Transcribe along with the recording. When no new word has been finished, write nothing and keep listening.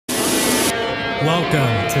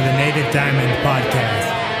Welcome to the Native Diamond Podcast.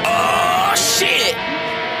 Oh, shit!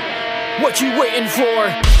 What you waiting for?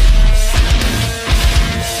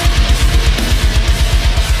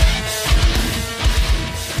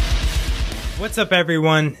 What's up,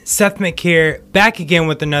 everyone? Seth Mick here, back again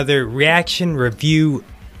with another reaction review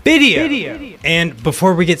video. And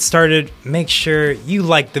before we get started, make sure you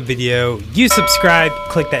like the video, you subscribe,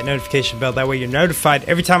 click that notification bell, that way you're notified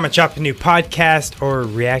every time I drop a new podcast or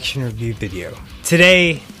reaction review video.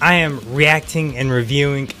 Today, I am reacting and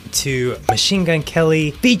reviewing to Machine Gun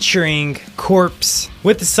Kelly featuring Corpse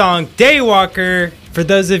with the song Daywalker. For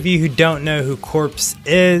those of you who don't know who Corpse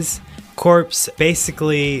is, Corpse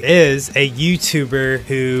basically is a YouTuber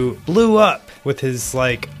who blew up with his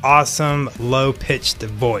like awesome low-pitched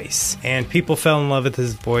voice, and people fell in love with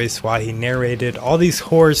his voice while he narrated all these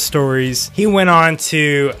horror stories. He went on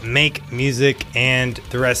to make music, and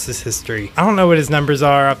the rest is history. I don't know what his numbers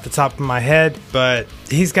are off the top of my head, but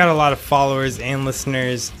he's got a lot of followers and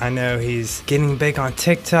listeners. I know he's getting big on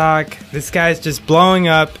TikTok. This guy's just blowing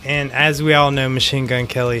up, and as we all know, Machine Gun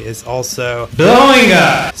Kelly is also blowing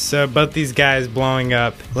up. So both these guys blowing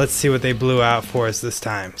up. Let's see what they blew out for us this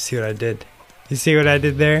time. See what I did? You see what I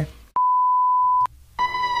did there?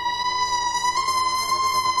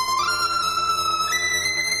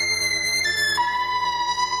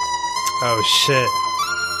 Oh shit.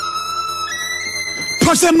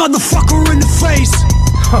 Punch that motherfucker in the face.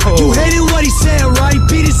 Oh. You hated what he said, right?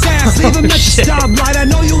 Beat his ass, leave him at the stoplight. I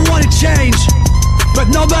know you wanna change, but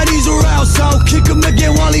nobody's around, so kick him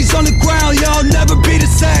again while he's on the ground. Y'all never be the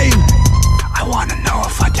same. I wanna know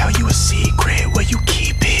if I tell you a secret, will you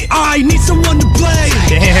keep it? I need someone to blame.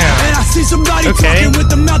 Damn. And I see somebody talking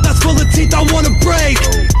with a mouth that's full of teeth I wanna break.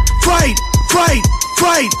 Fight, fight,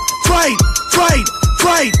 fight, fight, fight,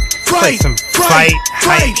 fight, fight, some fight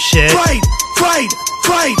hype shit. Fight, fight,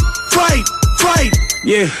 fight, fight, fight.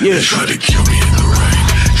 Yeah. They tried to kill me in the rain,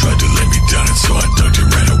 tried to lay me down, and so I ducked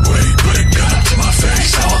and ran away. Put a gun up to my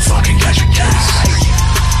face, now I'll fucking catch a case.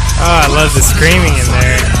 Oh, I love the screaming in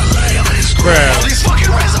there. Bro.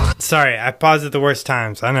 Sorry, I paused at the worst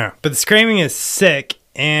times, I know. But the screaming is sick,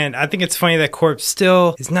 and I think it's funny that Corpse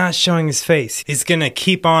still is not showing his face. He's gonna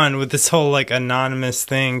keep on with this whole like anonymous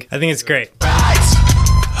thing. I think it's great.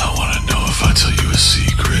 I wanna know if I tell you a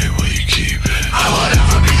secret, will you keep it? I will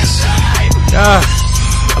never be the same.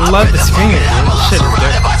 I love the screaming, dude. This shit is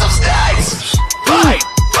dope. Fight,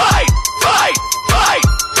 fight, fight, fight,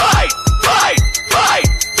 fight, fight, fight,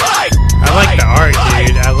 fight. I like the art,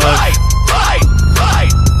 dude. I love. Fight,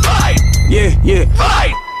 fight, fight. Yeah.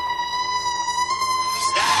 Fight.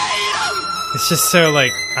 It's just so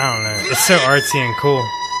like, I don't know. It's so artsy and cool.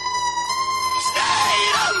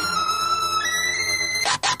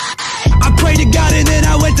 I prayed to God and then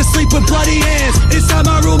I went to sleep with bloody hands. Inside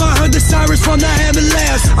my room I heard the sirens from the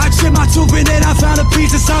ambulance. I chipped my tooth and then I found a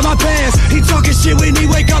piece inside my pants. He talking shit, when he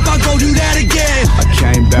wake up I'll go do that again. I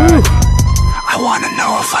came back. I wanna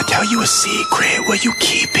know if I tell you a secret, will you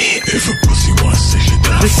keep it? If a pussy wants to shit,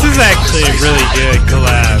 then This is actually a really good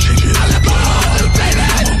collab.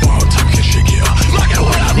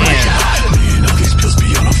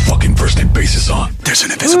 There's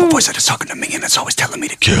an invisible voice that is talking to me and it's always telling me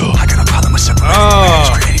to kill. I got a problem with separating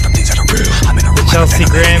creating from things that are real. I'm in a room Chelsea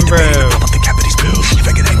Graham, bro. Pop up the cavities pills. If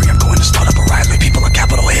I get angry, I'm going to start up a riot, like people on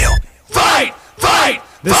Capitol Hill. Fight, fight,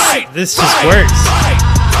 fight. This just works. Fight,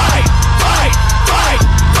 fight, fight, fight,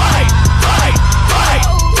 fight, fight, fight,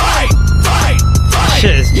 fight, fight, fight.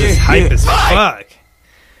 Shit is just hype as fuck.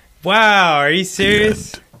 Wow, are you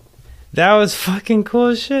serious? That was fucking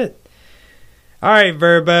cool as shit. Alright,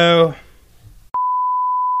 Verbo.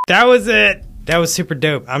 That was it. That was super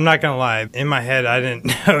dope. I'm not gonna lie. In my head, I didn't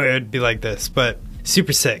know it would be like this, but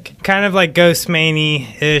super sick. Kind of like Ghost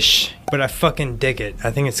Mania-ish, but I fucking dig it.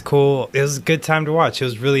 I think it's cool. It was a good time to watch. It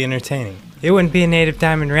was really entertaining. It wouldn't be a Native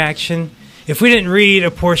Diamond reaction if we didn't read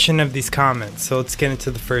a portion of these comments, so let's get into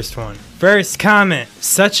the first one. First comment,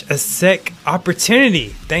 such a sick opportunity.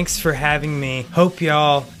 Thanks for having me. Hope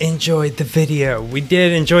y'all enjoyed the video. We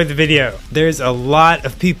did enjoy the video. There's a lot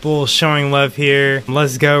of people showing love here.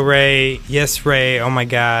 Let's go, Ray. Yes, Ray. Oh my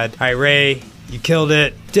God. All right, Ray, you killed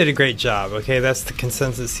it. Did a great job. Okay, that's the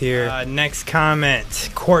consensus here. Next comment,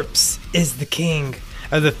 Corpse is the king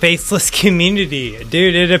of the faceless community.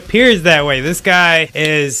 Dude, it appears that way. This guy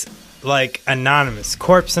is like anonymous.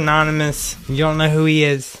 Corpse anonymous. You don't know who he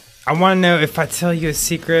is. I want to know, if I tell you a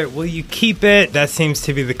secret, will you keep it? That seems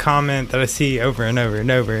to be the comment that I see over and over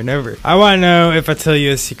and over and over. I want to know, if I tell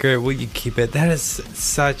you a secret, will you keep it? That is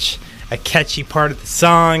such a catchy part of the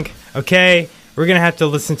song. Okay, We're gonna have to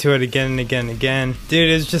listen to it again and again and again. Dude,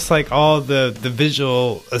 it's just like all the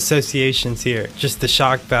visual associations here, just the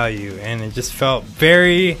shock value, and it just felt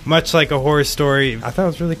very much like a horror story. I thought it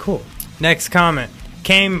was really cool. Next comment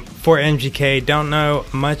came for MGK. Don't know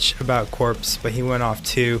much about Corpse, but he went off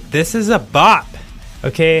too. This is a bop.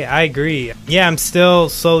 Okay, I agree. Yeah, I'm still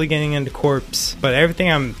slowly getting into Corpse, but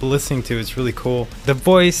everything I'm listening to is really cool. The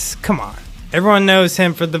voice, come on. Everyone knows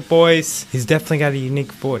him for the voice. He's definitely got a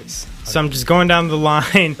unique voice. So I'm just going down the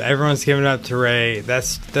line. Everyone's giving it up to Ray.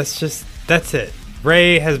 That's it.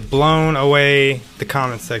 Ray has blown away the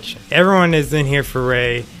comment section. Everyone is in here for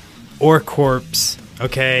Ray or Corpse,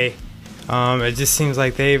 okay? It just seems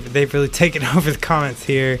like they've really taken over the comments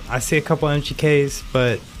here. I see a couple MGKs,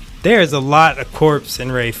 but there's a lot of Corpse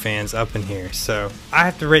and Ray fans up in here. So I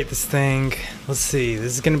have to rate this thing. Let's see.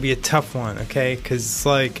 This is going to be a tough one, okay? Because it's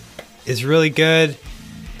like, it's really good.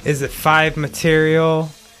 Is it 5 material?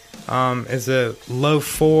 Is it low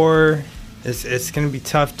 4? It's going to be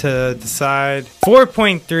tough to decide.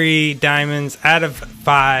 4.3 diamonds out of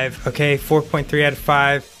 5. Okay, 4.3 out of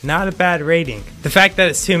 5. Not a bad rating. The fact that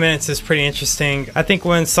it's 2 minutes is pretty interesting. I think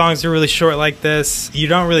when songs are really short like this, you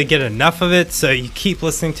don't really get enough of it, so you keep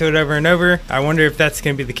listening to it over and over. I wonder if that's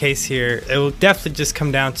going to be the case here. It will definitely just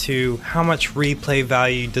come down to how much replay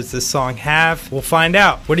value does this song have. We'll find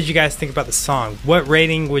out. What did you guys think about the song? What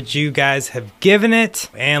rating would you guys have given it?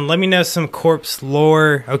 And let me know some Corpse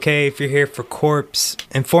lore. Okay, if you're here for Corpse,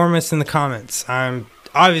 inform us in the comments. I'm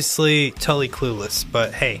obviously totally clueless,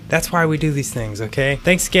 but hey, that's why we do these things, okay?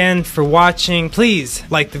 Thanks again for watching. Please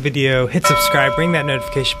like the video, hit subscribe, ring that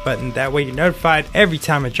notification button. That way you're notified every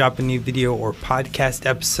time I drop a new video or podcast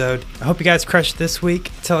episode. I hope you guys crushed this week.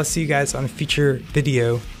 Until I see you guys on a future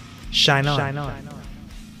video, shine on.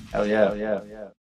 Hell yeah.